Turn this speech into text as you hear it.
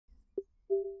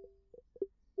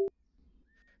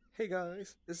Hey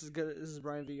guys, this is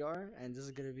Brian VR, and this is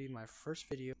gonna be my first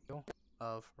video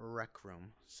of Rec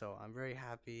Room. So I'm very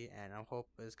happy, and I hope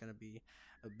it's gonna be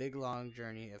a big long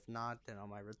journey. If not, then I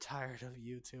might retire of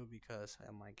YouTube because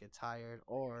I might get tired,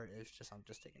 or it's just I'm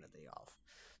just taking a day off.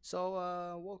 So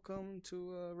welcome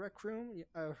to Rec Room.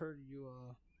 I heard you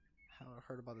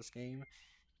heard about this game.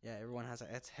 Yeah, everyone has a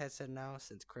headset now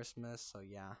since Christmas. So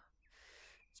yeah,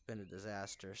 it's been a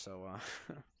disaster. So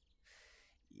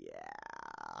yeah.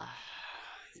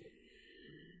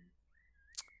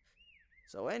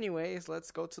 So anyways,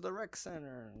 let's go to the rec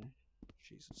center.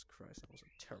 Jesus Christ, that was a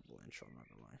terrible intro, I'm not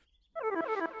gonna lie.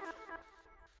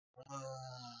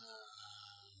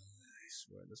 I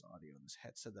swear this audio, this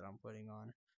headset that I'm putting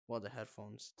on, well, the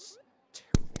headphones, it's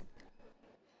terrible.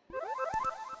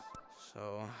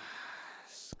 So,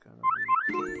 it's gonna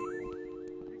be cool.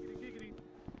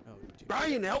 Oh,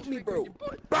 Brian, help me, bro.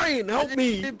 Brian, help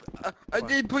me. I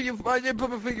didn't put my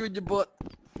finger in your butt.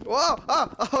 Whoa!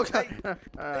 Oh God! I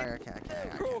can't.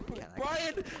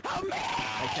 Brian, help me!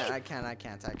 I can't.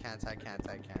 I'm sorry.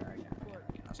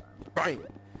 Brian,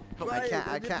 I can't.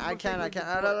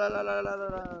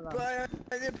 Brian,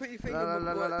 I didn't put your finger in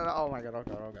my butt. Oh my God! Oh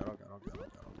God!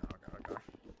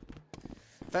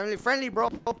 Family friendly,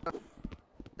 bro.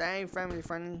 Dang, family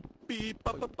friendly.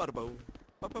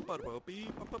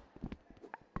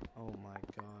 Oh my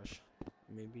gosh.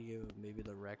 Maybe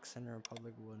the rec center in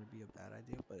public wouldn't be a bad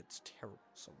idea, but it's terrible.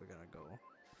 So we're gonna go.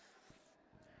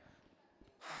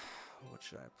 What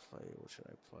should I play?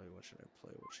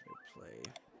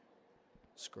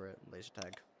 Screw it, laser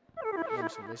tag.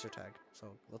 Laser tag.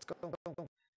 So let's go.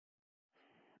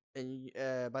 And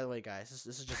by the way, guys, this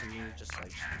is just me, just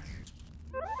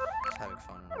having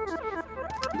fun.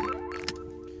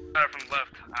 Start from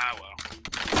left. Ah well.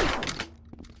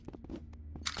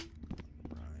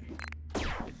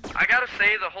 I gotta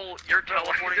say, the whole you're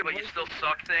teleporting but you still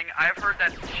suck thing, I've heard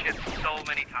that shit so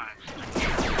many times.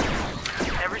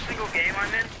 Every single game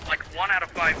I'm in, like 1 out of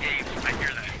 5 games, I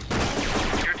hear that.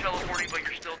 You're teleporting but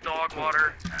you're still dog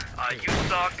water, you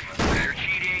suck, you're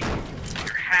cheating,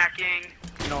 you're hacking.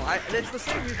 No, it's the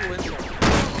same usual insult.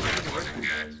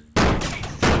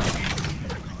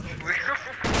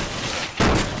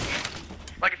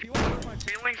 Like, if you want to hurt my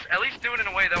feelings, at least do it in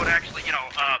a way that would actually,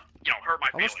 hurt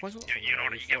my feelings. You know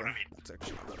what I mean? That's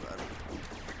actually not that bad.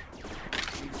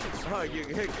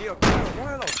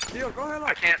 Go ahead.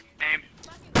 I can't aim.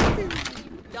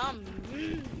 Dumb.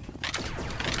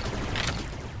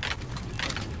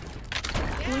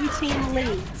 Blue team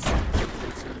leads.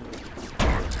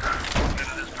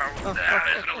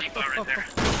 There's an elite bar right there.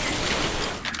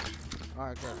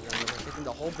 Alright, good. We're taking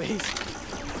the whole base.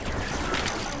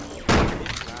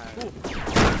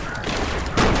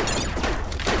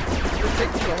 We're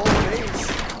taking the whole base.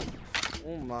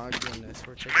 Oh my goodness,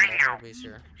 we're taking the whole base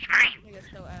here.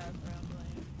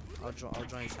 I'll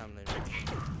join Sam later.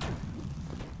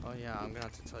 Oh yeah, I'm gonna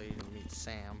have to tell you to meet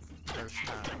Sam for the first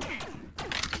time.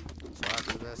 So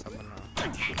after this, I'm gonna...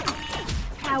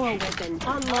 Power weapon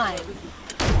online.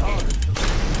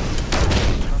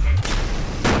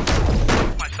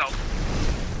 Myself.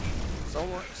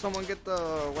 Someone get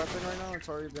the weapon right now. It's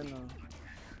already been.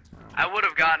 I would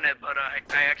have gotten it, but I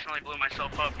accidentally blew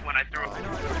myself up when I threw a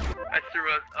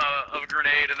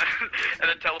grenade and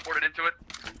then teleported into it.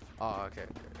 Oh, okay.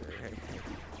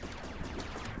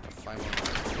 Find one.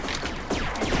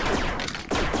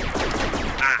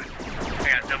 I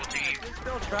got double team. It's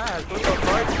still trash.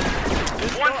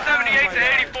 178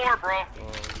 to 84, bro.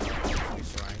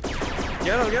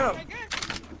 Get him.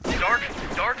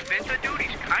 Dark Vinta, dude,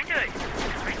 he's kinda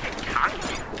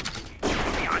cocky. To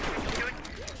be honest with you, dude,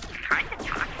 kinda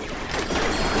cocky.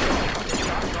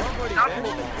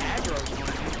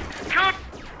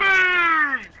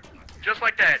 Kaboom! Just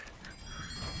like that.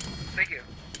 Thank you.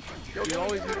 You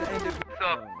always do the end of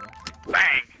So,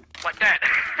 bang! Like that.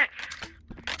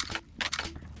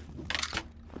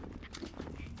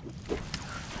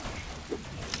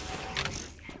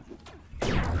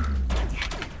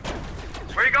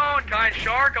 Where you going, kind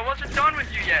shark? I wasn't done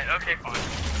with you yet. Okay, fine.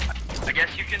 I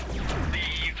guess you can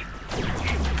leave.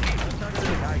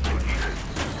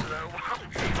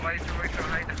 Somebody's away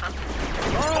from right now.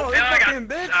 Oh, yeah, that fucking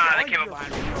bitch! They came up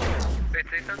behind me. Wait,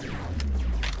 say something?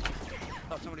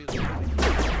 Oh, somebody was Yeah.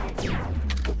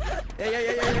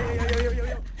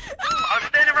 I'm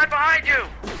standing right behind you!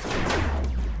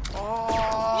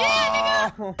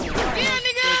 Oh! Yeah,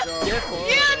 nigga!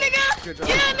 Good job.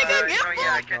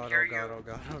 Yeah, I can hear you. Oh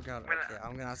god. Okay,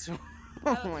 I'm gonna have to.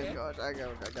 Oh my gosh, I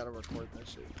gotta record that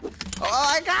shit. Oh,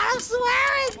 I gotta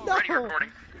swear it! Already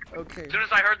recording. Okay. As soon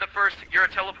as I heard the first, you're a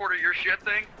teleporter, your shit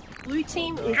thing, Blue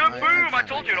team is Kaboom! I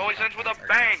told you it always ends with a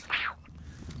bang.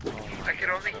 I can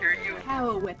only hear you.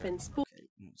 power weapons. Okay,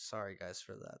 sorry guys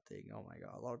for that thing. Oh my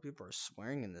god, a lot of people are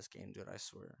swearing in this game, dude. I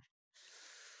swear.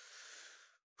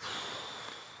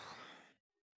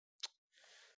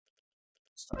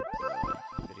 Start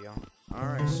the video.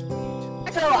 Alright,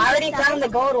 sweet. So I already found the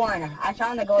gold one. I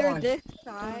found the gold They're one. this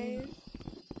size.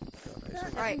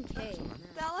 Right.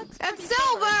 It's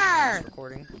silver!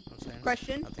 Recording. I'm saying.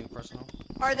 Question: Nothing personal.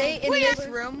 Are they in this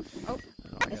room? Oh,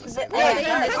 No, I This gotta is say it. are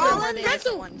they in this All room? of Or are they different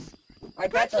pretzel. ones? My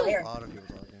pretzel a here. lot of people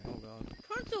talking. Oh god.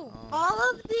 Pretzel. All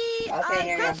of the Okay,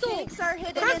 here you go. cupcakes are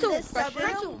hidden Pretzel. in this Question.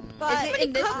 subroom, Is but it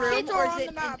in this cupcakes room are or on is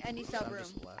the it map? in any I'm sub room?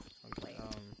 just left. Okay.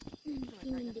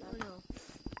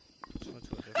 Just went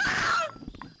to a different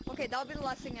Okay, that'll be the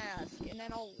last thing I ask, and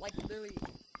then I'll like literally.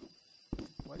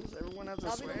 Why does everyone have to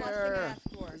That'll be the last thing I swear? ask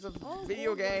for. It's a Oh,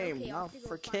 video okay, game, okay, I'll not have to go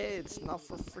for find kids, it. not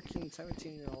for freaking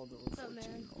 17-year-olds or What's up, man?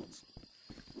 14-year-olds.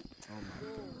 Oh my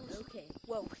goodness. Okay.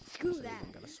 Whoa, screw So that.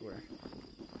 I gotta swear.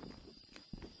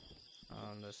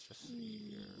 Let's just see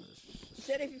here. You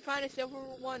said if you find a silver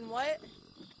one, what?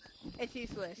 It's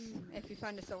useless. If you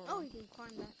find a silver Oh, one. you can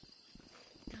climb that.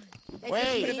 It's just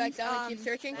Wait. put it back down and keep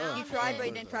searching. found You tried, it. but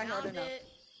you didn't try hard Found enough. it.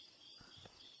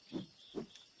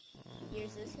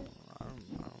 Here's this one. I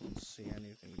don't see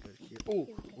anything good here. Oh,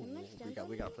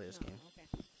 we gotta play this game.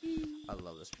 I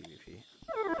love this PvP.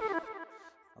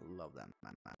 I love that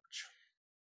match.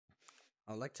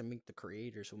 I'd like to meet the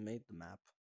creators who made the map.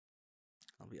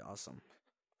 That'll be awesome.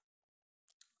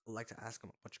 I'd like to ask them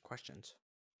a bunch of questions.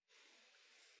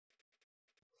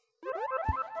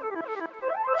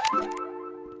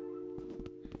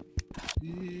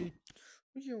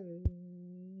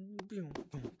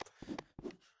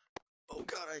 Oh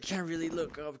god, I can't really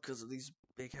look up because of these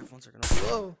big headphones are gonna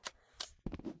blow.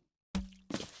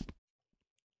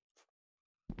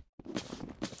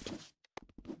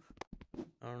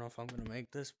 I don't know if I'm gonna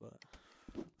make this, but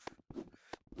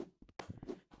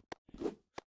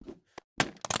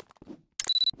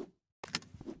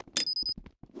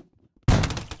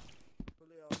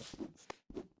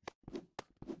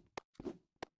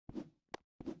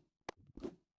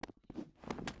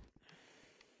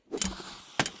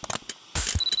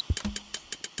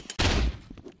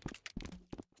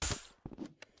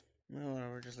no,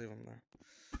 whatever, just leave him there.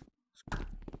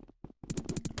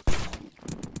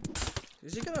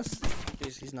 Is he gonna?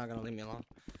 He's not gonna leave me alone.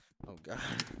 Oh god.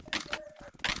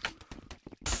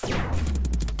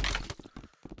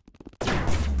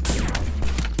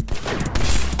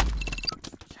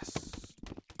 Yes.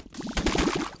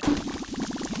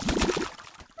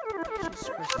 Jesus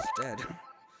Christ is dead.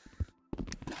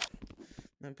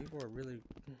 Man, people are really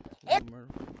murder.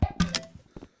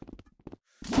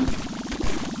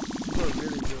 People are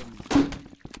really good.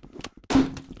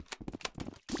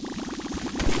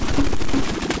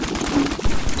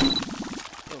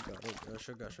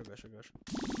 Gosh.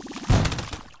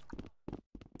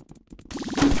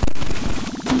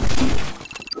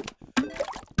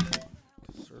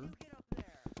 Sir?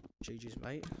 GG's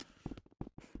mate.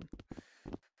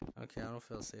 Okay, I don't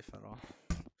feel safe at all.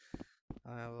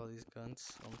 I have all these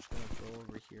guns, so I'm just gonna go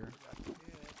over here.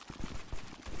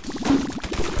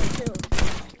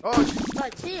 Oh,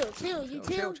 Chill. You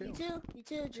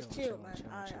Chill, just chill, man.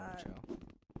 chill.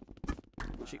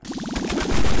 Shoot.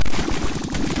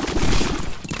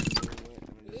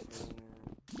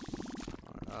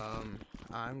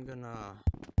 I'm gonna.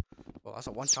 Well, that's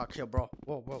a one-shot kill, bro.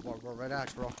 Whoa, red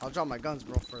axe, bro. I'll drop my guns,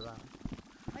 bro, for that.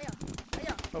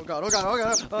 Oh god.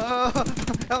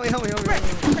 Help me.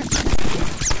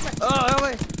 Oh, help me.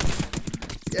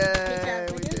 Yay,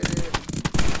 we did it.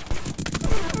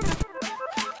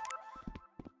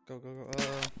 Go.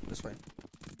 This way.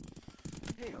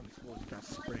 Hey, I'm supposed to got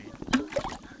sprayed.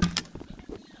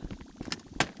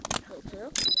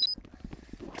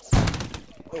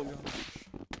 Oh god.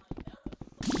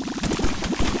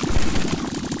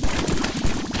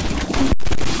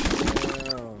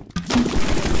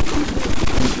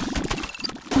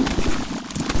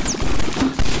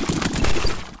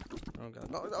 Oh god.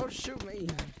 No, don't shoot me.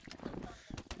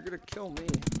 You're gonna kill me.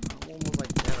 I'm almost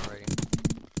like dead already.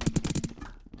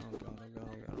 Oh god.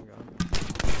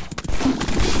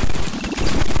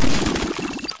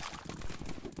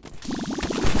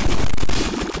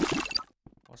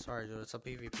 Oh, sorry, dude. It's a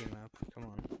PvP map. Come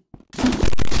on.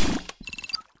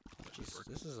 Jesus,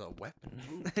 this is a weapon.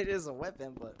 It is a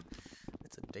weapon, but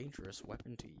it's a dangerous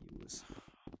weapon to use.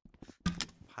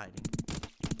 Hiding.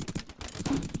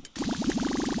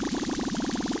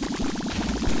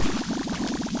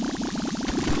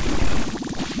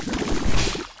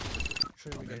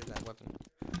 Should we get that weapon?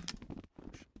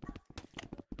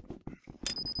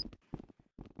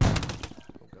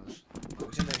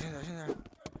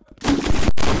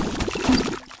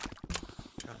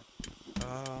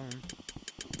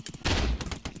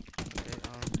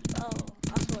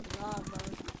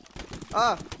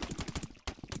 Ah!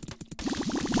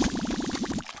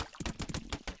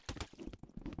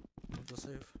 To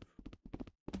save.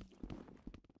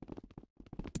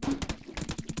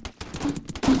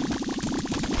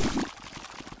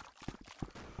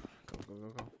 Go.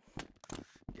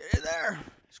 Get in there!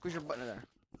 Squeeze your butt in there.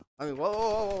 I mean,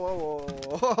 whoa.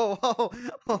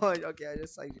 Okay,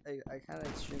 I kind of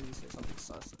extremely say something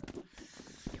sus there.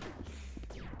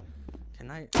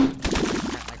 Can I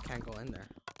can't go in there.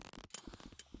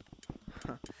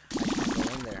 I can't go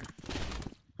in there.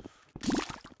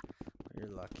 You're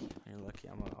lucky.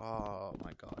 Oh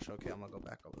my gosh. Okay, I'm gonna go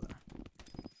back over there.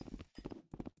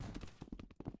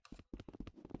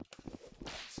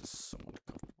 This is so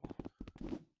uncomfortable.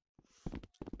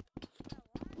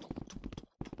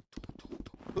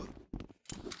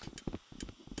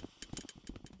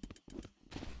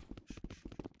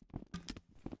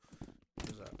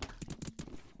 Who's that?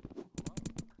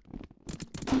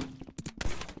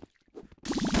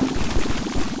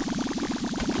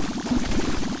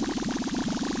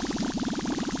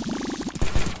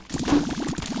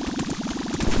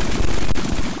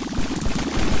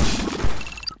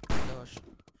 Gosh.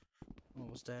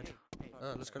 Almost dead.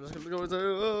 Let's go. Oh,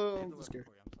 I'm scared.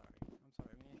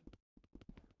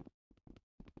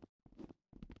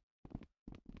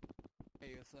 Hey,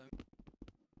 what's up?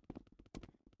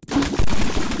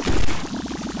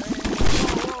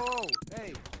 Whoa!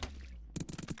 Hey!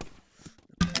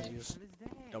 Use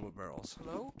double barrels.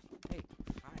 Hello? Hey.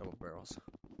 Double barrels.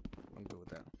 I'm good with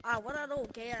that. Ah, what are those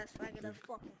gay ass faggot that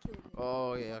fucking killed me?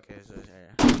 Oh yeah, okay, so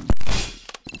yeah.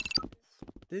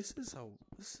 This is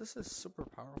super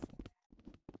powerful.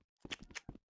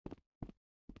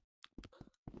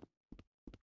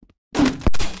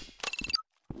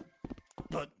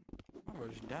 But my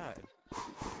brother just died. I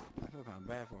feel kind of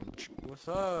bad for him. What's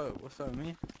up? What's up,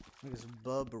 man? Look, it's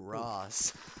Bub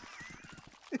Ross.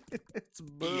 It's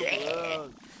Bub Ross.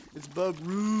 It's Bub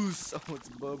Roos. Oh, it's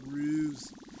Bub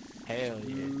Roos. Hell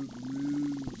yeah. Boob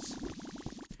Roos.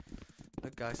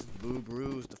 Look, guys, it's Boob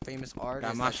Roos, the famous artist.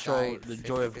 Got my that show, died The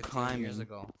Joy of 15 Climbing. years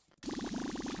ago.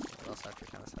 Well, that's actually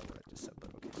kind of sad what I just said, but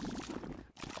okay.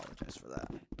 I apologize for that.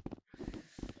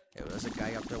 Yeah, there's a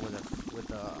guy up there with a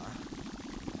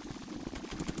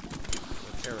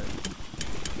turret.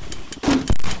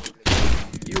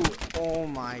 Oh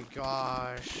my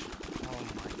gosh. Oh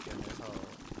my goodness. Oh.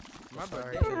 My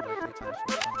Sorry, birthday. I killed like 3 times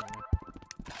for killing me.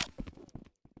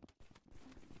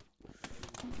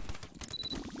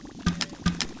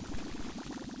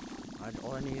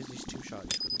 All I need is these 2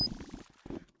 shotguns with me.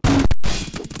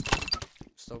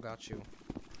 Still got you.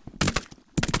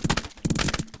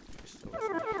 Still got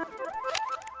you.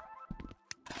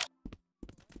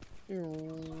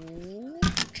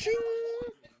 Ching!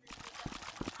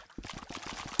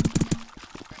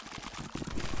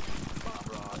 Bob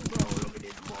Ross, bro, look at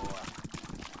this boy.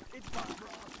 It's Bob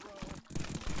Ross, bro.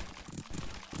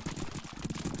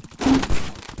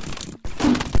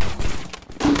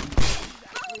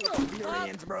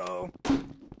 Millions, bro.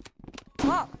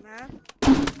 Fuck, man.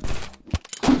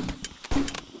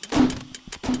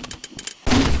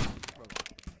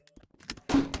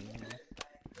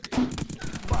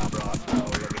 Bob Ross, bro,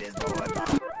 look at this boy. Bob.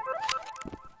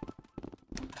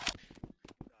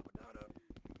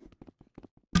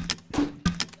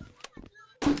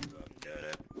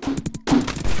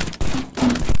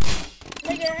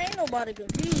 Nigga, ain't nobody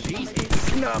confused. Jesus.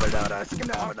 Sknabadada,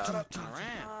 sknabadada.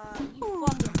 You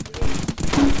fucking bitch.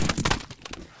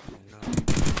 Oh no.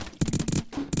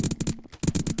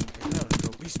 Okay, no, let's go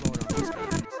beast mode on these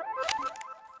guys.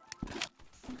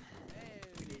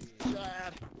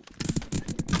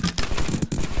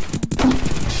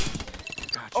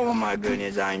 Gotcha. Oh my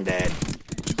goodness, I'm dead.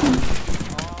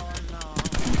 Oh no.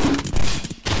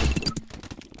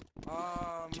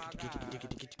 Oh my god.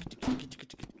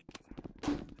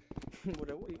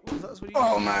 What was that?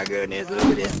 Oh my goodness, look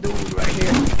at this dude right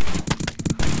here.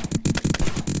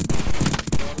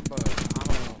 I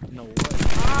don't know what.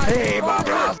 Hey, Bob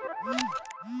Ross.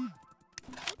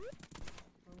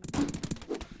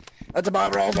 That's a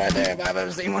Bob Ross right there if I've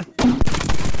ever seen one.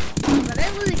 But they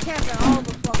really camping all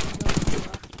the fucking guns,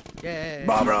 bro. Yeah.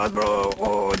 Bob Ross, bro.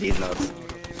 Oh, these nuts.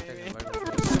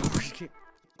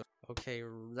 Okay,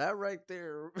 that right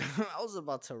there. I was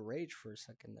about to rage for a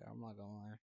second there. I'm not gonna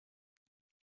lie.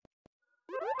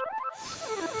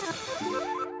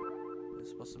 It's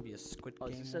supposed to be a Squid Oh,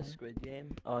 Game. is this a Squid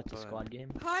Game? Oh, it's a squad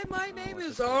game. Hi, my Oh, name what's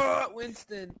is this?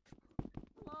 Winston.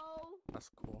 Hello? That's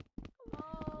cool.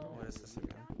 Hello? What is this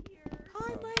again?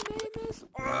 Hi, my name is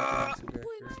Winston.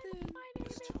 Winston.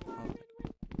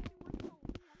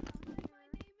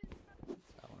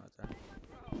 That one right there.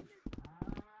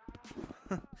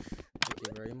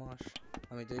 already, Mosh?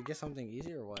 I mean, did you get something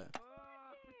easy or what?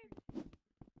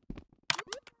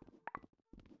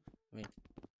 I mean,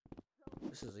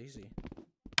 this is easy.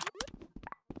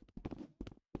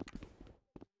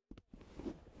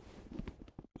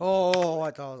 Oh,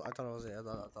 I thought it was it. I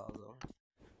thought it was over.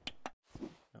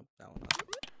 Nope, that one not.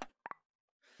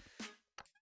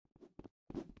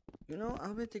 You know,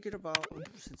 I've been thinking about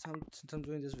since I'm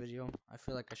doing this video. I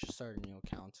feel like I should start a new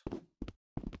account.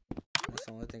 That's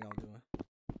the only thing I'll do.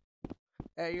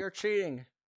 Hey, you're cheating.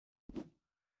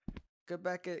 Get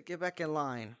back in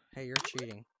line. Hey, you're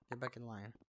cheating. Get back in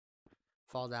line.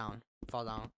 Fall down. Fall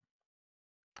down.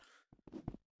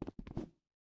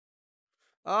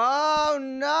 Oh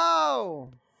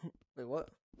no! Wait, what?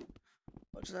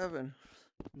 What just happened?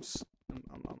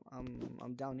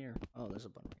 I'm down here. Oh, there's a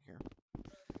button right here.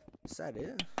 Is that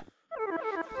it?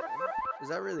 Is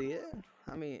that really it?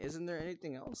 I mean, isn't there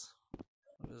anything else?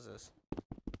 What is this?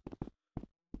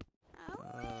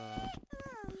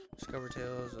 Discover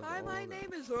tales of Hi, my old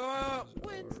name is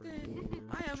Winston.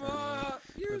 I am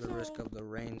years the risk of the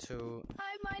rain too.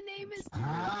 Hi, my name is.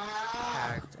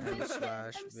 Hacked and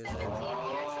slash visit. 17 years old.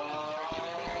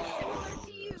 Very similar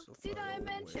to you. Did I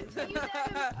mention to you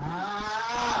that?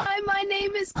 Hi, my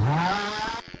name is.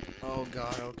 Oh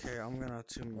god, okay, I'm gonna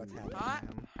tune What's you. happening? Hi,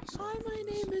 Hi, my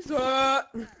name is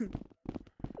Okay,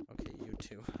 you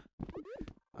too.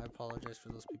 I apologize for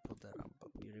those people that I'm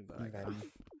muting, but I gotta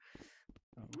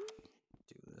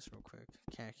do this real quick.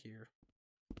 Can't hear.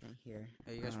 Can't hear.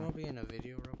 Hey, you guys wanna be in a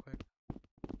video real quick?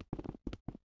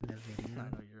 In a video? I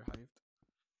know you're hyped.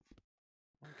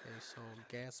 Okay, so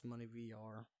Gas Money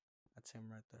VR. That's him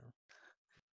right there.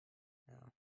 Yeah.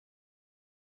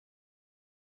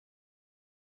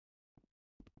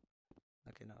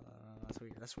 Okay, no, that's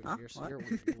weird. That's weird. Huh? You're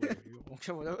What? weird.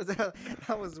 Okay, well,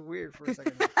 that was weird for a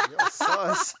second. Yo,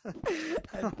 sus. I'm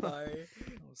sorry.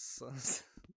 That was sus.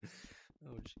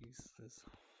 Oh, Jesus.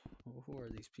 Who are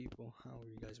these people? How are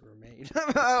you guys were made?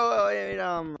 Oh,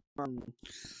 I mean,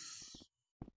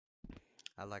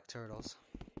 I like turtles.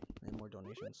 Need more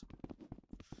donations.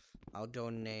 I'll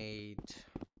donate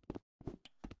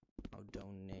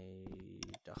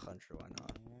 100. Why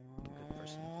not? Good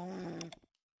person.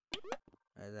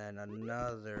 And then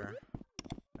another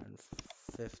and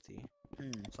 50.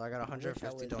 So I got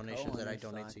 150 donations that I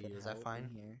donate to you. Is that fine?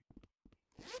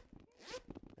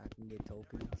 I can get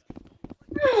tokens.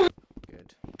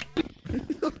 Good.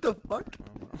 What the fuck?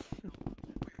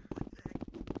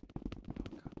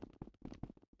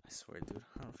 I swear, dude.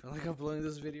 I don't feel like uploading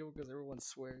this video because everyone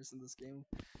swears in this game.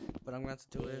 But I'm going to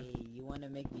do it. Hey, you wanna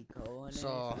make me co-owner?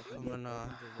 So, I can I'm get gonna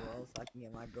tokens as well, so I can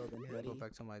get my golden hoodie. go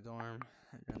back to my dorm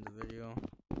and end the video.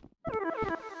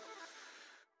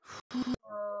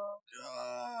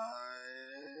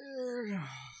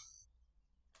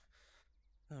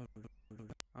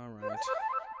 Alright.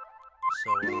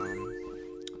 So,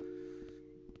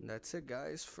 that's it,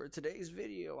 guys, for today's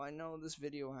video. I know this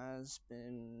video has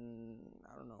been,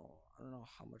 I don't know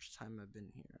how much time I've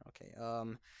been here. Okay, I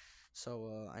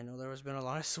know there has been a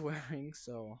lot of swearing,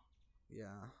 so,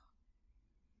 yeah.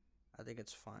 I think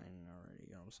it's fine already,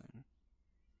 you know what I'm saying?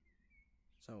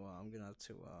 So, I'm gonna have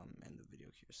to, end the video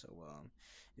here. So,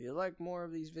 if you like more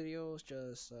of these videos,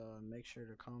 just, make sure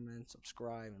to comment,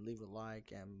 subscribe, and leave a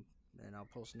like, and I'll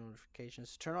post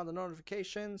notifications. Turn on the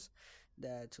notifications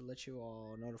to let you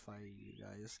all notify you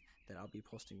guys that I'll be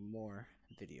posting more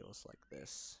videos like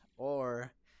this.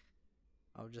 Or,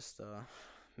 I'll just,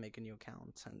 make a new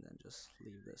account and then just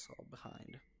leave this all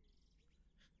behind.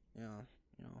 Yeah,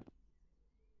 you know.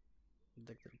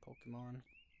 Addicted to Pokemon.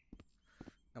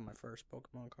 Got my first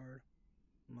Pokemon card.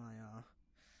 My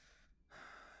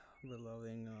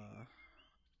beloved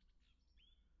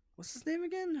what's his name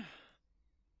again?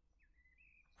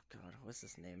 God, what's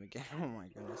his name again? Oh my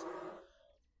goodness.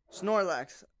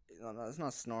 Snorlax. No, it's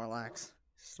not Snorlax.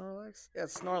 Snorlax? Yeah,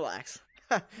 it's Snorlax.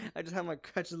 I just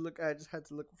had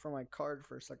to look for my card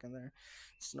for a second there.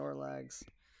 Snorlax.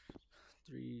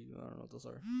 3, I don't know what those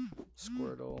are.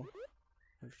 Squirtle.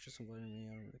 It's just inviting me,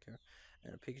 I don't really care.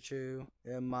 And a Pikachu,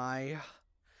 and my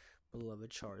beloved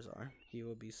Charizard. He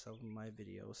will be some of my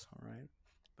videos, alright?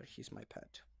 But he's my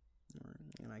pet.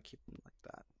 And I keep him like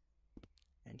that.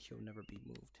 And he'll never be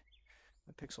moved.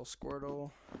 My Pixel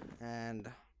Squirtle, and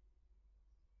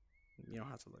you don't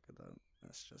have to look at that.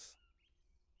 That's just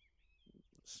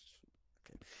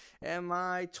okay. And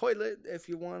my toilet, if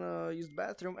you want to use the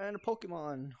bathroom, and a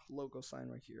Pokemon logo sign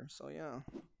right here. So yeah.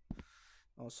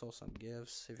 Also some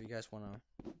gifts if you guys want to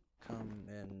come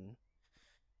and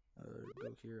go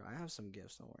here. I have some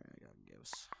gifts, don't worry, I got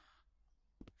gifts.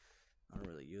 I don't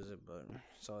really use it, but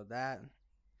so that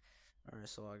Alright,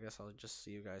 so I guess I'll just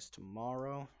see you guys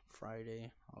tomorrow,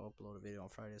 Friday. I'll upload a video on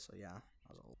Friday, so yeah,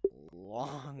 that was a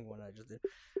long one I just did.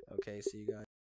 Okay, see you guys.